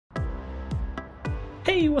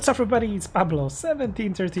Hey, what's up everybody, it's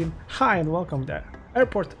Pablo1713. Hi and welcome there,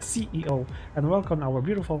 Airport CEO, and welcome our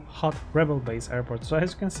beautiful hot Rebel Base airport. So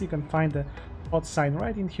as you can see, you can find the hot sign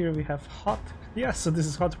right in here. We have hot, yeah, so this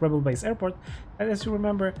is hot Rebel Base airport. And as you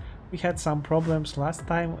remember, we had some problems last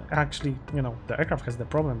time. Actually, the aircraft has the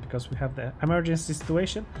problem because we have the emergency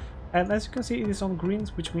situation. And as you can see, it is on green,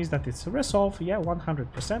 which means that it's resolved, yeah,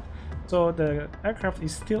 100%. So the aircraft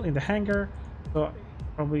is still in the hangar. So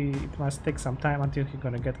probably it must take some time until he's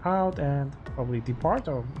gonna get out and probably depart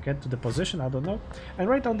or get to the position, I don't know. And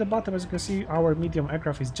right on the bottom, as you can see, our medium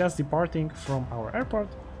aircraft is just departing from our airport.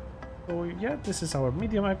 So yeah, this is our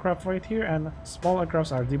medium aircraft right here, and small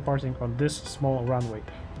aircrafts are departing on this small runway.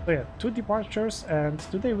 So yeah, 2 departures, and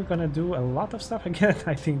today we're gonna do a lot of stuff again,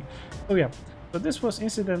 I think. So yeah, so this was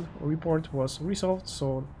incident report was resolved,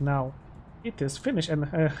 so now it is finished, and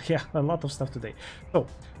yeah, a lot of stuff today. So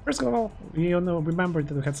first of all, remember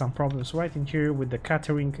that we had some problems right in here with the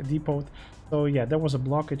catering depot. So yeah, there was a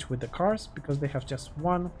blockage with the cars because they have just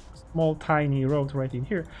one small tiny road right in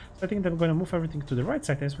here. So I think that we're going to move everything to the right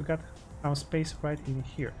side as we got some space right in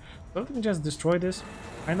here. So let me just destroy this.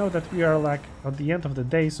 I know that we are like at the end of the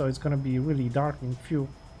day, so it's going to be really dark in few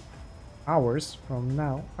hours from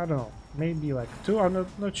now. I don't know, maybe like 2. I'm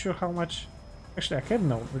not sure how much. Actually, I can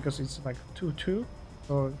know because it's like 2-2.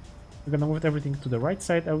 So we're gonna move everything to the right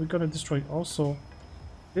side, and we're gonna destroy also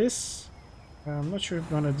this. I'm not sure if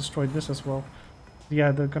we're gonna destroy this as well.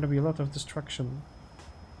 Yeah, there's gonna be a lot of destruction.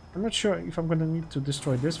 I'm not sure if I'm gonna need to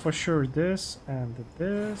destroy this for sure. This, and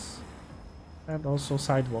also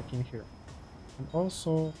sidewalk in here, and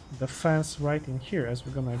also the fence right in here, as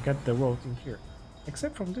we're gonna get the road in here.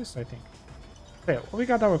 Except from this, I think. Okay, we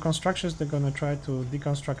got our constructions. They're gonna try to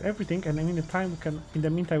deconstruct everything, and in the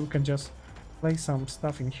meantime we can just place some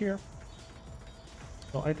stuff in here.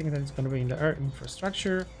 So I think that it's gonna be in the air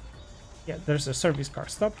infrastructure. Yeah, there's a service car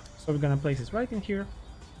stop, so we're gonna place it right in here.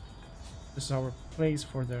 This is our place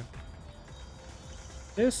for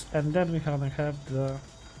this, and then we're gonna have the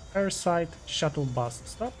airside shuttle bus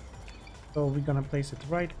stop. So we're gonna place it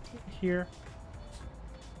right here.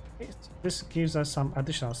 This gives us some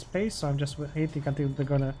additional space, so I'm just waiting until they're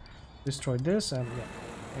gonna destroy this, and yeah,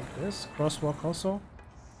 take this crosswalk also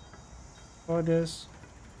for this.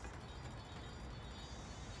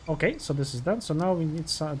 Okay, so this is done. So now we need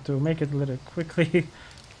to make it a little quickly.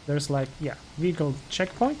 There's like, yeah, vehicle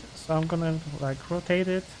checkpoint, so I'm gonna like rotate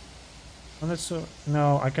it.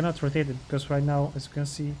 No, I cannot rotate it because right now, as you can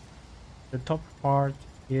see, the top part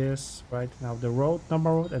is right now the road,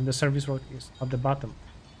 normal road, and the service road is at the bottom.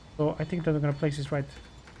 So I think that we're gonna place this right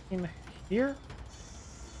in here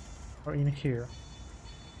or in here.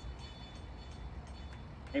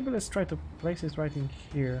 Maybe let's try to place it right in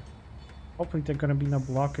here. Hopefully there are gonna be no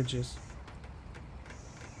blockages.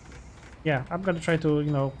 Yeah, I'm gonna try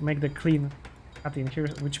to make the clean cut in here,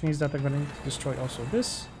 which means that I'm gonna need to destroy also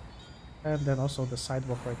this, and then also the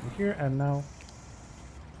sidewalk right in here, and now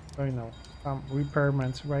some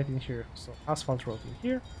repairments right in here. So asphalt road in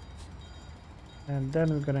here. And then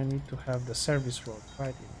we're gonna need to have the service road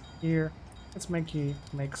right in here. Let's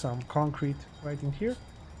make some concrete right in here,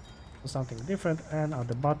 so something different. And at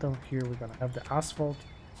the bottom here we're gonna have the asphalt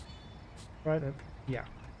right at, yeah,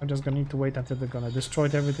 I'm just gonna need to wait until they're gonna destroy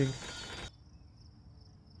everything.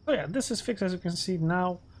 So yeah, this is fixed. As you can see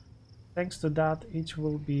now, thanks to that, it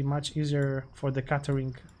will be much easier for the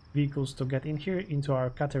catering vehicles to get in here into our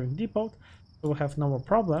catering depot, so we'll have no more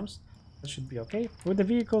problems. That should be okay. With the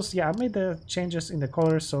vehicles, yeah, I made the changes in the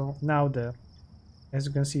colors, so now as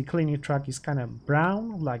you can see, cleaning truck is kind of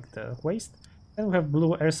brown like the waste. Then we have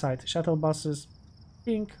blue airside shuttle buses,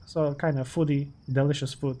 pink, so kind of foodie,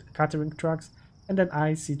 delicious food catering trucks, and then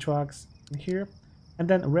icy trucks in here, and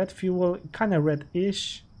then red fuel, kind of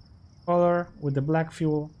red-ish color with the black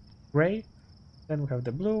fuel, gray. Then we have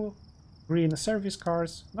the blue, green service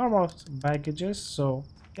cars, normal baggages, so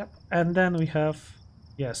yep, and then we have,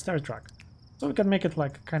 yeah, Star Truck. So we can make it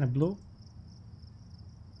like kind of blue.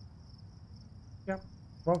 Yep,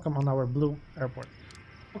 welcome on our blue airport.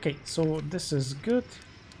 Okay, so this is good.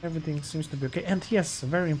 Everything seems to be okay. And yes, a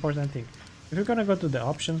very important thing. If you're gonna go to the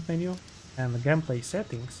options menu and the gameplay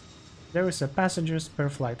settings, there is a passengers per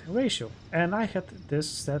flight ratio. And I had this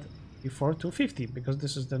set before to 50 because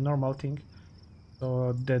this is the normal thing.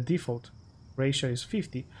 So the default ratio is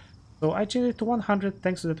 50. So I changed it to 100,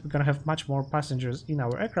 thanks to that we're gonna have much more passengers in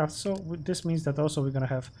our aircraft. So this means that also we're gonna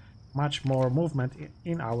have much more movement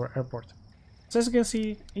in our airport. So as you can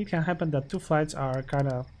see, it can happen that 2 flights are kind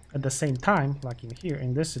of at the same time, like in here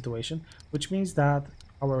in this situation, which means that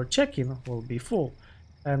our check-in will be full.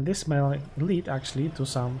 and this may lead actually to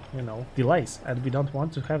some, delays, and we don't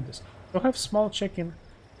want to have this. We have small check-in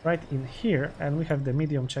right in here, and we have the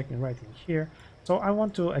medium check-in right in here. So I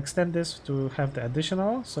want to extend this to have the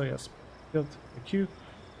additional. So yes, build the queue.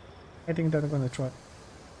 I think that I'm gonna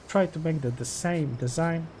try to make the same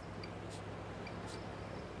design.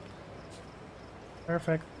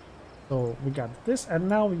 Perfect. So we got this, and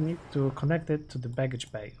now we need to connect it to the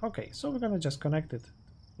baggage bay. Okay, so we're gonna just connect it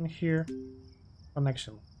in here.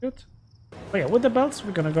 Connection good. Oh yeah, with the belts,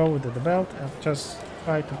 we're gonna go with the belt and just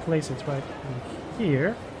try to place it right in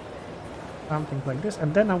here. Something like this,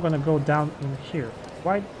 and then I'm gonna go down in here.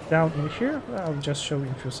 Why down in here? I'll just show you in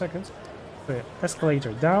a few seconds. So yeah,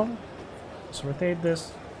 escalator down. Just rotate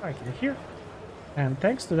this right in here, and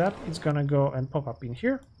thanks to that, it's gonna go and pop up in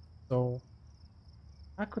here. So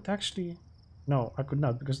I could actually, no, I could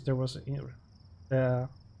not, because there was the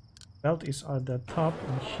belt is at the top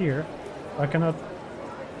in here. I cannot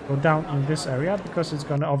go down in this area because it's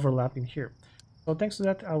gonna overlap in here. So thanks to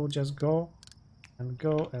that, I will just go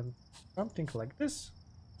and something like this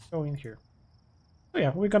go in here. So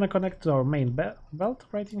yeah, we're gonna connect to our main belt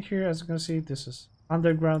right in here. As you can see, this is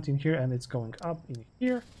underground in here, and it's going up in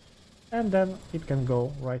here, and then it can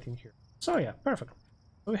go right in here. So yeah, perfect.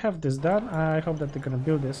 So we have this done. I hope that they're gonna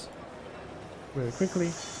build this really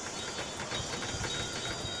quickly.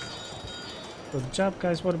 Good job,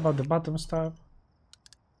 guys. What about the bottom stuff?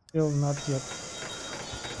 Still not yet.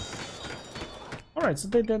 Alright, so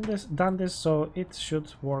they done this, so it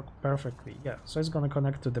should work perfectly. Yeah, so it's gonna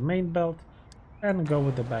connect to the main belt and go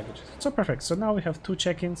with the baggage. So perfect. So now we have 2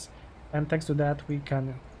 check-ins, and thanks to that we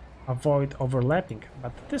can avoid overlapping.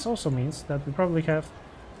 But this also means that we probably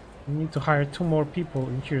need to hire 2 more people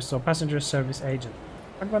in here. So passenger service agent.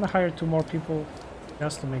 I'm gonna hire 2 more people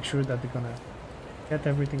just to make sure that they're gonna get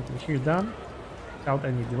everything in here done without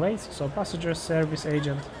any delays. So passenger service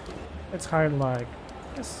agent, let's hire like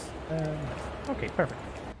this. Okay, perfect.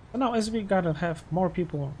 So now, as we gotta have more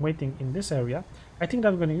people waiting in this area, I think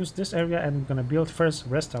that we're gonna use this area and we're gonna build first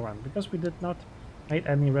restaurant, because we did not make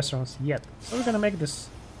any restaurants yet. So we're gonna make this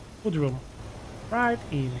food room right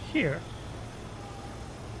in here.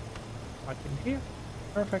 Right in here.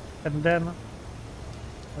 Perfect. And then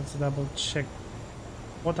let's double check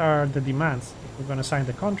what are the demands. If we're gonna sign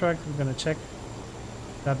the contract, we're gonna check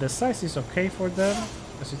that the size is okay for them,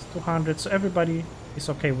 because it's 200, so everybody is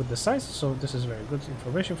okay with the size. So this is very good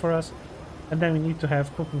information for us. And then we need to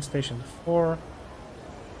have cooking station 4,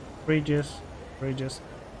 fridges.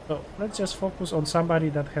 So let's just focus on somebody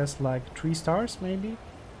that has like 3 stars maybe.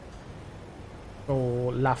 So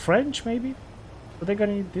La French maybe. So they're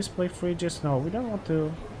gonna need display fridges. No, we don't want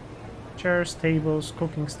to. Chairs, tables,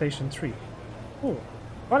 cooking station 3. Oh,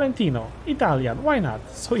 Valentino, Italian, why not?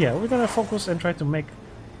 So yeah, we're gonna focus and try to make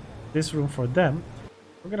this room for them.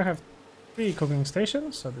 We're gonna have 3 cooking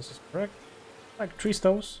stations, so this is correct. Like 3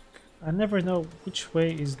 stoves. I never know which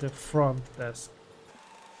way is the front desk.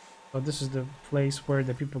 So this is the place where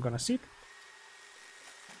the people are gonna sit.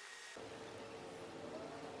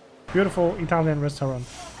 Beautiful Italian restaurant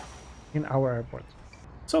in our airport.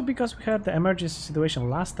 So because we had the emergency situation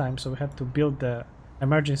last time, so we had to build the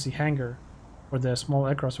emergency hangar for the small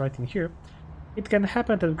aircrafts right in here. It can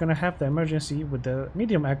happen that we're gonna have the emergency with the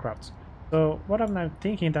medium aircrafts. So what I'm now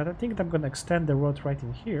thinking, that I think that I'm gonna extend the road right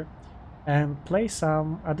in here and place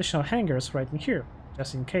some additional hangars right in here,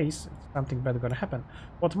 just in case something bad gonna happen.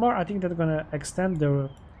 What more, I think that we're gonna extend the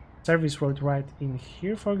service road right in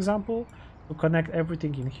here, for example, to connect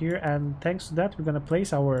everything in here, and thanks to that we're gonna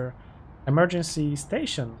place our emergency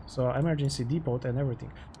station, so emergency depot and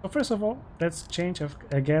everything. So first of all, let's change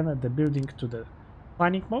again the building to the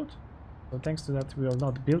planning mode. So thanks to that we will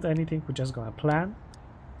not build anything, we're just gonna plan.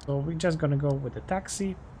 So we're just gonna go with the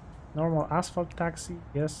taxi, normal asphalt taxi,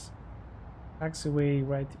 yes, taxiway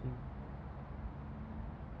right in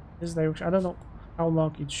this direction. I don't know how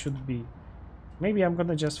long it should be. Maybe I'm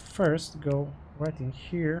gonna just first go right in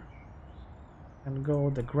here and go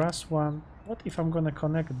the grass one. What if I'm gonna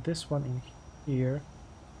connect this one in here?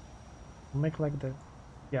 Make like the,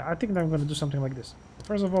 yeah, I think that I'm gonna do something like this.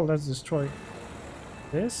 First of all, let's destroy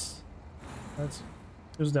this. Let's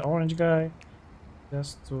use the orange guy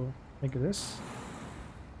just to make this.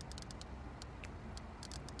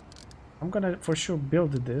 I'm gonna for sure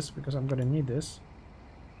build this because I'm gonna need this.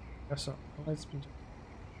 Yeah, so let's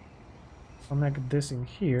connect this in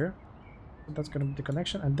here. So that's gonna be the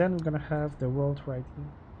connection, and then we're gonna have the road right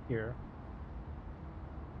in here.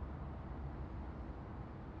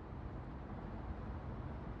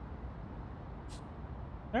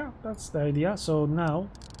 Yeah, that's the idea. So now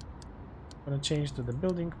I'm gonna change to the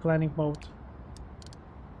building planning mode.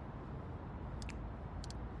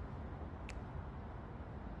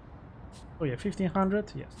 Oh yeah,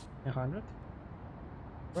 1500. Yes, 1500.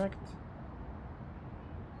 Correct.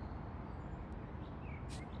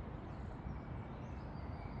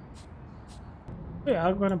 Oh yeah,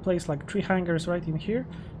 I'm gonna place like 3 hangars right in here,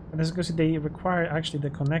 and as you can see, they require actually the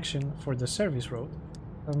connection for the service road.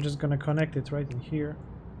 I'm just gonna connect it right in here.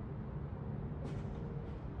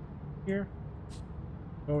 Here,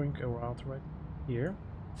 going around right here.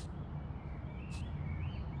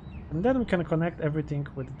 And then we can connect everything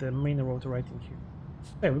with the main road right in here.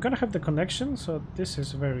 Okay, we're gonna have the connection, so this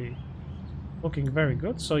is looking very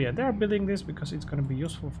good. So yeah, they are building this because it's gonna be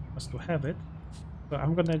useful for us to have it. So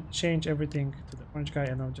I'm gonna change everything to the orange guy,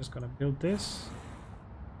 and I'm just gonna build this.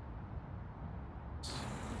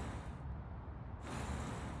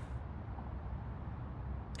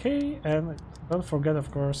 Okay, and don't forget, of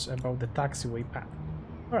course, about the taxiway path.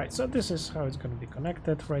 Alright, so this is how it's gonna be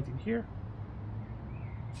connected right in here.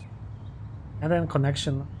 And then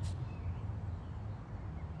connection.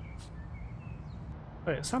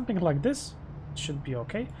 Okay, something like this should be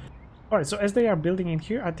okay. Alright, so as they are building in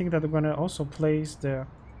here, I think that we're gonna also place the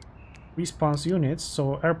response units.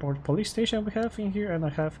 So airport police station we have in here, and I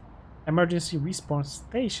have emergency response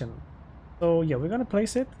station. So yeah, we're gonna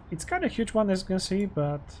place it. It's kind of huge one, as you can see,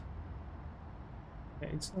 but yeah,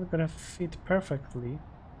 it's not gonna fit perfectly.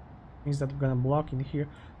 Means that we're gonna block in here,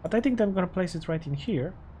 but I think that I'm gonna place it right in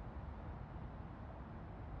here.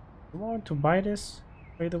 You want to buy this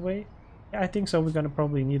right away? Yeah, I think so. We're gonna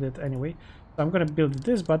probably need it anyway. So I'm gonna build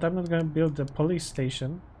this, but I'm not gonna build the police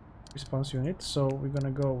station response unit. So we're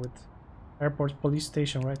gonna go with airport police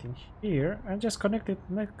station right in here and just connect it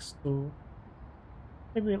next to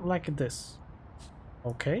maybe like this.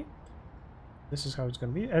 Okay, this is how it's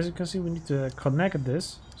gonna be. As you can see, we need to connect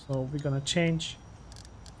this. So we're gonna change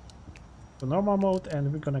to normal mode,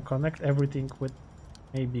 and we're gonna connect everything with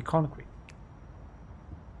maybe concrete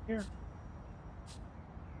here.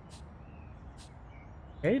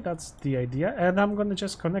 Okay, that's the idea, and I'm gonna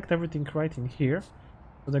just connect everything right in here.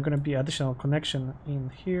 So there's gonna be additional connection in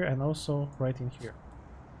here and also right in here.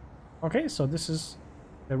 Okay, so this is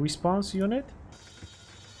the response unit.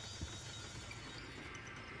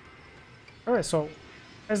 Alright, so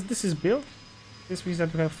as this is built, this means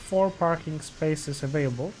that we have 4 parking spaces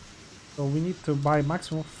available. So we need to buy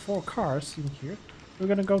maximum 4 cars in here. We're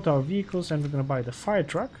gonna go to our vehicles, and we're gonna buy the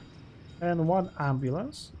Firetruck and 1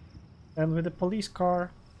 ambulance. And with the police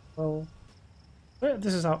car, well,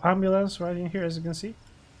 this is our ambulance right in here, as you can see.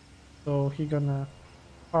 So he's gonna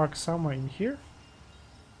park somewhere in here.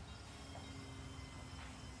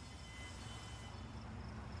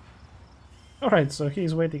 Alright, so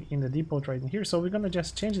he's waiting in the depot right in here. So we're gonna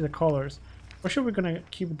just change the colors. For sure, we're gonna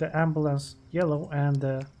keep the ambulance yellow and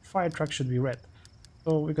the fire truck should be red.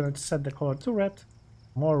 So we're gonna set the color to red,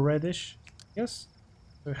 more reddish. Yes,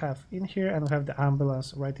 we have in here, and we have the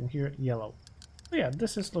ambulance right in here, yellow. So yeah,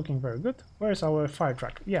 this is looking very good. Where's our fire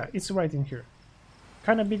truck? Yeah, it's right in here.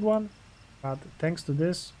 Kind of big one, but thanks to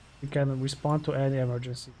this, we can respond to any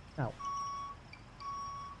emergency now.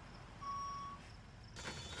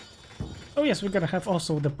 Oh yes, we're gonna have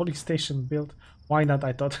also the police station built. Why not,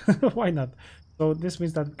 I thought. Why not? So this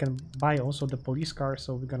means that we can buy also the police car.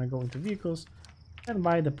 So we're gonna go into vehicles and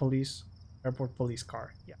buy the airport police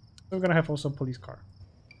car. Yeah, so we're gonna have also police car.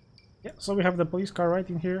 Yeah, so we have the police car right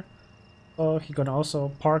in here. So he's gonna also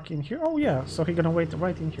park in here. Oh yeah, so he's gonna wait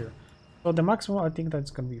right in here. So the maximum, I think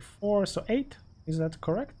that's gonna be 4, so 8. Is that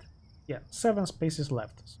correct? Yeah, 7 spaces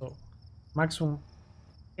left. So maximum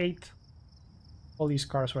 8 police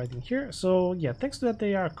cars right in here. So yeah, thanks to that,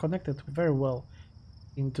 they are connected very well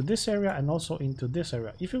into this area and also into this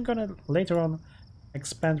area. If you're gonna later on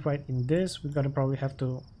expand right in this, we're gonna probably have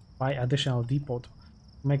to buy additional depot to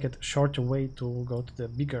make it shorter way to go to the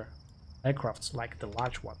bigger aircrafts like the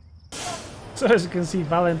large one. So as you can see,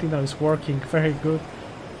 Valentino is working very good.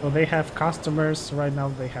 So they have customers right now.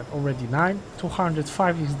 They have already 9.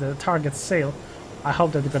 205 is the target sale. I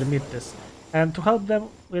hope that they're gonna meet this. And to help them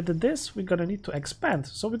with this, we're gonna need to expand.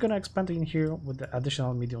 So we're gonna expand in here with the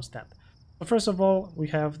additional medium stand. So first of all, we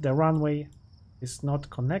have the runway is not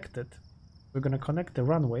connected. We're gonna connect the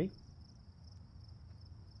runway.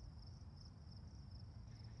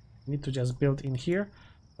 We need to just build in here.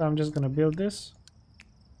 So I'm just gonna build this.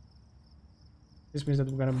 This means that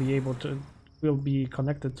we're gonna be able to, will be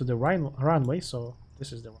connected to the runway. So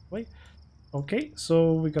this is the runway. Okay,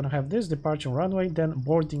 so we're gonna have this departure runway, then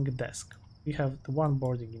boarding desk. We have the one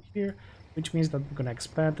boarding in here, which means that we're gonna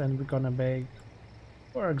expand and we're gonna make,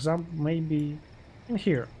 for example, maybe in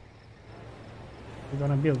here. We're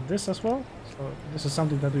gonna build this as well. So this is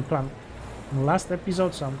something that we planned in the last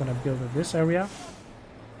episode. So I'm gonna build this area.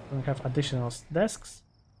 We're gonna have additional desks.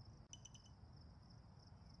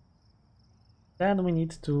 Then we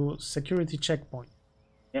need to security checkpoint.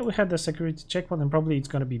 Yeah, we had the security checkpoint and probably it's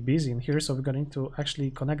going to be busy in here, so we're going to actually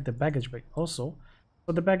connect the baggage bay also.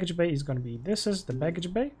 So the baggage bay is going to be, this is the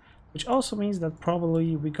baggage bay, which also means that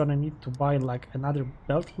probably we're going to need to buy like another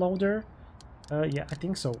belt loader. Yeah, I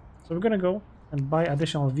think so. So we're going to go and buy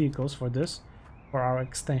additional vehicles for this, for our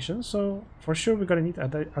extension. So for sure we're going to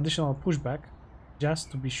need additional pushback, just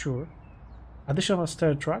to be sure. Additional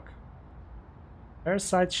stair truck.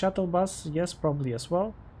 Airside shuttle bus, yes, probably as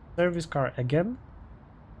well. Service car again.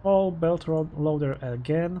 All belt loader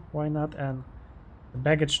again, why not, and the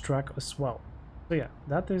baggage truck as well. So yeah,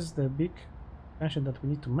 that is the big expansion that we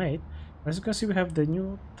need to make. As you can see, we have the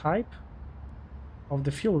new type of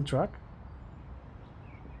the fuel truck.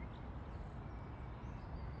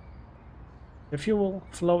 The fuel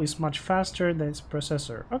flow is much faster than its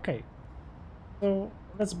processor. Okay, so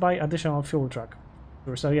let's buy additional fuel truck.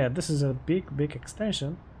 So yeah, this is a big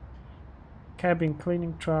extension. Cabin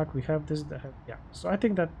cleaning truck, we have this, yeah, so I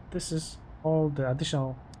think that this is all the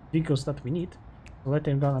additional vehicles that we need. So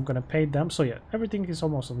later on I'm gonna pay them. So yeah, everything is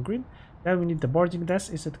almost on green. Then we need the boarding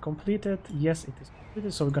desk. Is it completed? Yes, it is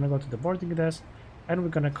completed. So we're gonna go to the boarding desk and we're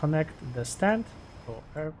gonna connect the stand, so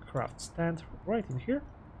aircraft stand right in here.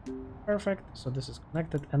 Perfect, so this is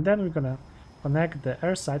connected, and then we're gonna connect the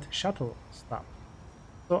airside shuttle stop.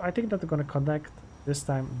 So I think that we're gonna connect this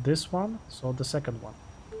time this one, so the second one.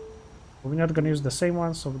 We're not going to use the same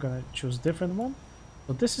one, so we're going to choose different one.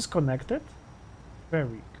 So this is connected.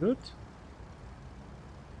 Very good.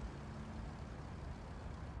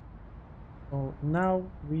 So now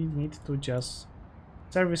we need to just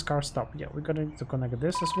service car stop. Yeah, we're going to need to connect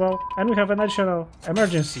this as well. And we have an additional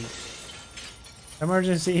emergency.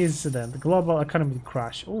 Emergency incident. Global economy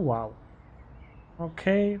crash. Oh, wow.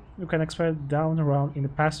 Okay, you can expect down around in the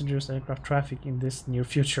passengers aircraft traffic in this near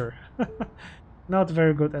future. Not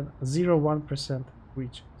very good, and 0.1%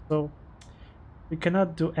 reach. So we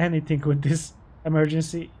cannot do anything with this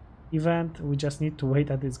emergency event. We just need to wait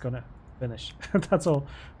that it's gonna finish. That's all.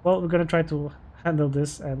 Well, we're gonna try to handle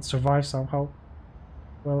this and survive somehow.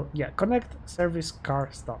 Well, yeah, connect service car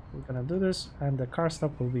stop. We're gonna do this, and the car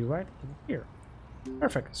stop will be right in here.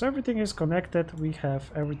 Perfect. So everything is connected. We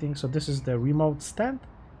have everything. So this is the remote stand.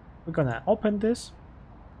 We're gonna open this.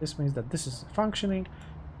 This means that this is functioning.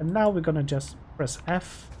 And now we're gonna just press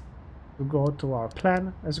F to go to our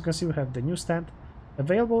plan. As you can see, we have the new stand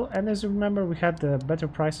available, and as you remember, we had the better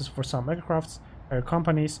prices for some aircrafts or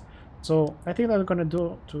companies. So I think that we're gonna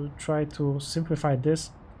do to try to simplify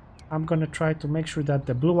this. I'm gonna try to make sure that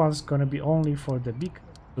the blue one's gonna be only for the big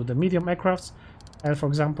to the medium aircrafts, and for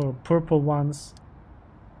example, purple ones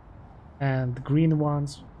and green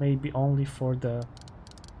ones may be only for the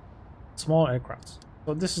small aircrafts.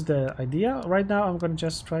 So this is the idea. Right now I'm gonna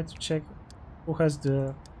just try to check who has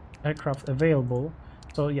the aircraft available.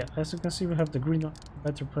 So yeah, as you can see, we have the green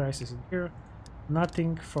better prices in here.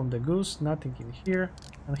 Nothing from the Goose, nothing in here,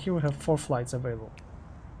 and here we have 4 flights available.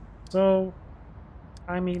 So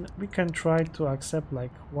I mean, we can try to accept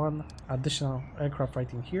like 1 additional aircraft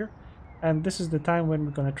right in here, and this is the time when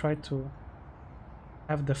we're gonna try to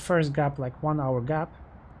have the first gap, like 1 hour gap,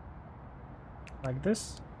 like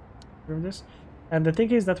this, and the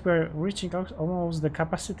thing is that we're reaching out almost the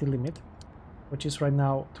capacity limit, which is right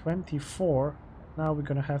now 24. Now we're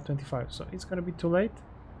gonna have 25, so it's gonna be too late.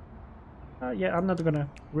 Yeah, I'm not gonna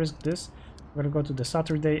risk this. I'm gonna go to the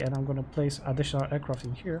Saturday and I'm gonna place additional aircraft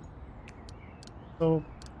in here. So,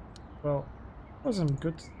 well, it wasn't a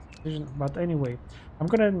good decision, but anyway, I'm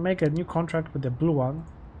gonna make a new contract with the blue one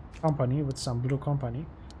company, with some blue company.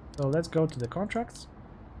 So let's go to the contracts.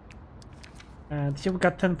 And here we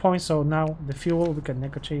got 10 points, so now the fuel, we can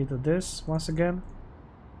negotiate this once again.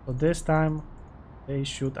 So this time they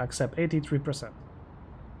should accept 83%.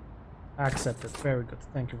 Accepted. Very good.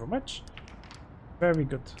 Thank you very much. Very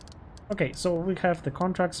good. Okay, so we have the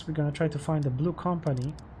contracts. We're gonna try to find the blue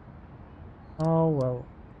company. Oh well.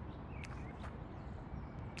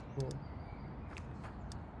 Cool.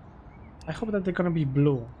 I hope that they're gonna be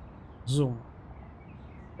blue. Zoom.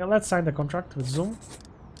 Yeah, let's sign the contract with Zoom.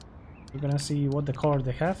 We're gonna see what the color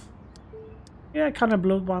they have. Yeah, kind of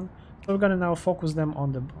blue one. So we're gonna now focus them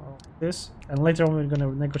on the this, and later on we're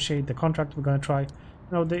gonna negotiate the contract. We're gonna try,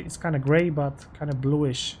 you know, it's kind of gray but kind of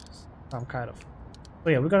bluish, some kind of. So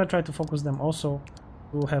yeah, we're gonna try to focus them also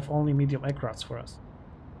to have only medium aircrafts for us.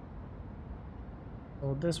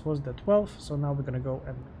 So this was the 12, so now we're gonna go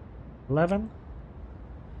and 11.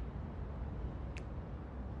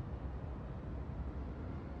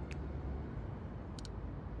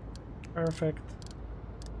 Perfect.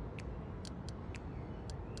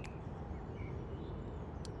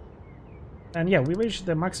 And yeah, we reached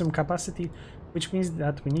the maximum capacity, which means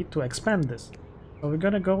that we need to expand this. So we're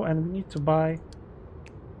gonna go and we need to buy,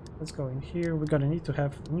 let's go in here, we're gonna need to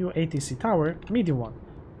have new ATC tower, medium one,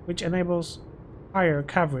 which enables higher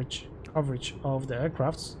coverage of the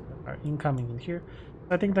aircrafts that are incoming in here.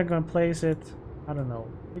 I think they're gonna place it, I don't know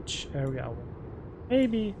which area I want.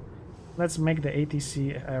 Maybe let's make the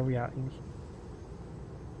ATC area in here.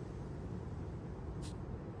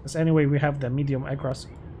 Because anyway we have the medium aircrafts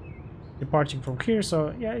departing from here,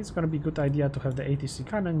 so yeah, it's gonna be a good idea to have the ATC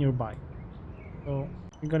kind of nearby. So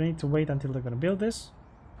we're gonna need to wait until they're gonna build this.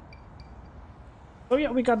 So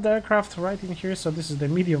yeah, we got the aircraft right in here. So this is the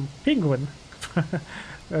medium penguin,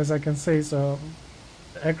 as I can say. So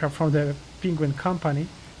the aircraft from the Penguin Company,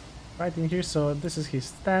 right in here. So this is his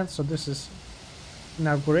stand. So this is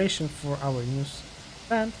inauguration for our new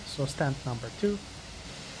stand. So stand number 2.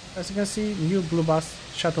 As you can see, new blue bus,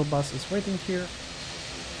 shuttle bus is waiting here.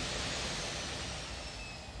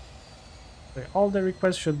 So all the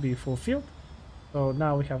requests should be fulfilled. So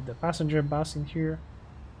now we have the passenger bus in here.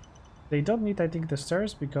 They don't need, I think, the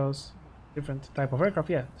stairs because different type of aircraft.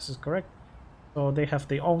 Yeah, this is correct. So they have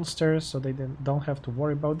their own stairs, so they don't have to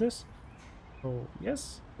worry about this. So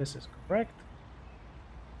yes, this is correct.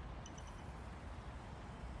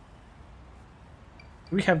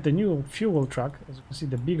 We have the new fuel truck, as you can see,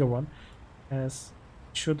 the bigger one, as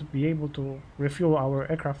should be able to refuel our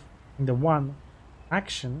aircraft in the one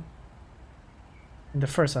action in the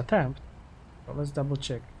first attempt. So let's double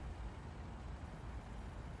check.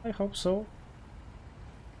 I hope so.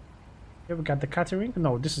 Here we got the catering.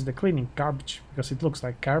 No, this is the cleaning garbage because it looks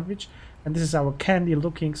like garbage. And this is our candy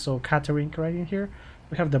looking, so catering right in here.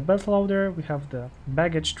 We have the belt loader, we have the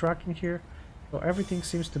baggage truck in here. So everything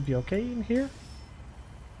seems to be okay in here.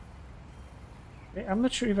 Okay, I'm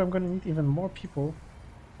not sure if I'm gonna need even more people.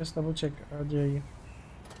 Just double check. Are they...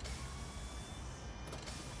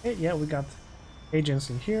 Okay, yeah, we got agents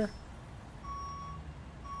in here.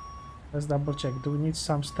 Let's double check. Do we need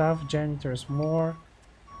some staff? Janitors more.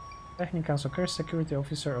 Technical soccer security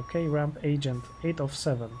officer. Okay, ramp agent 8 of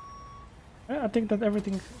 7. I think that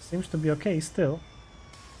everything seems to be okay still.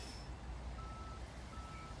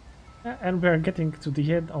 Yeah, and we are getting to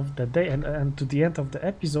the end of the day and to the end of the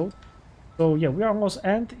episode. So yeah, we are almost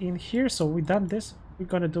end in here. So we done this. We're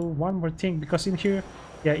gonna do one more thing because in here,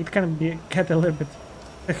 yeah, it can get a little bit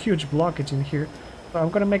a huge blockage in here. So I'm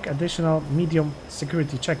gonna make additional medium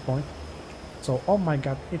security checkpoint. So, oh my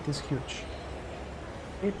god, it is huge.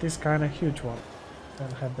 It is kind of huge one.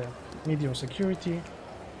 Then have the medium security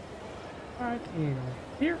right in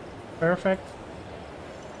here. Perfect.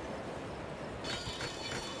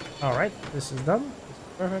 Alright, this is done. This is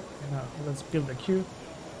perfect. Now let's build the queue.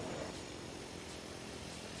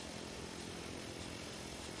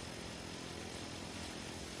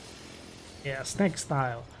 Yeah, snake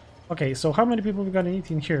style. Okay, so how many people we're gonna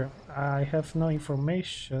need in here? I have no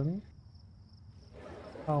information.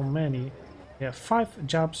 How many? Yeah, 5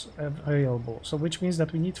 jobs available. So which means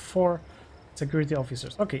that we need 4 security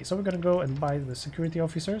officers. Okay, so we're gonna go and buy the security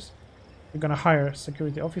officers. We're gonna hire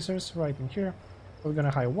security officers right in here. So we're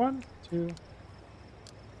gonna hire 1, 2,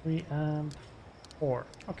 3, and 4.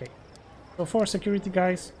 Okay, so 4 security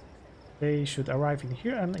guys. They should arrive in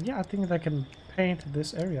here, and yeah, I think I can paint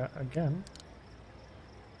this area again.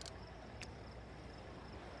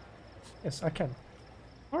 Yes, I can.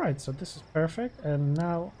 Alright, so this is perfect, and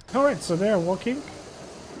now... Alright, so they are walking.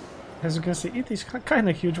 As you can see, it is kind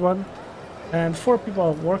of huge one. And 4 people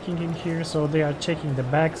are working in here, so they are checking the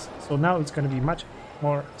bags. So now it's going to be much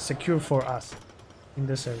more secure for us in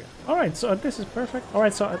this area. Alright, so this is perfect.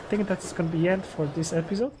 Alright, so I think that's going to be the end for this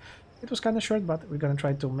episode. It was kind of short, but we're going to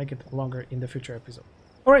try to make it longer in the future episode.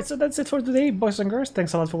 Alright, so that's it for today, boys and girls.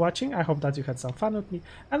 Thanks a lot for watching. I hope that you had some fun with me,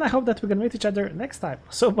 and I hope that we can meet each other next time.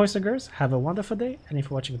 So, boys and girls, have a wonderful day, and if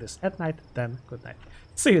you're watching this at night, then good night.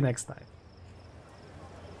 See you next time.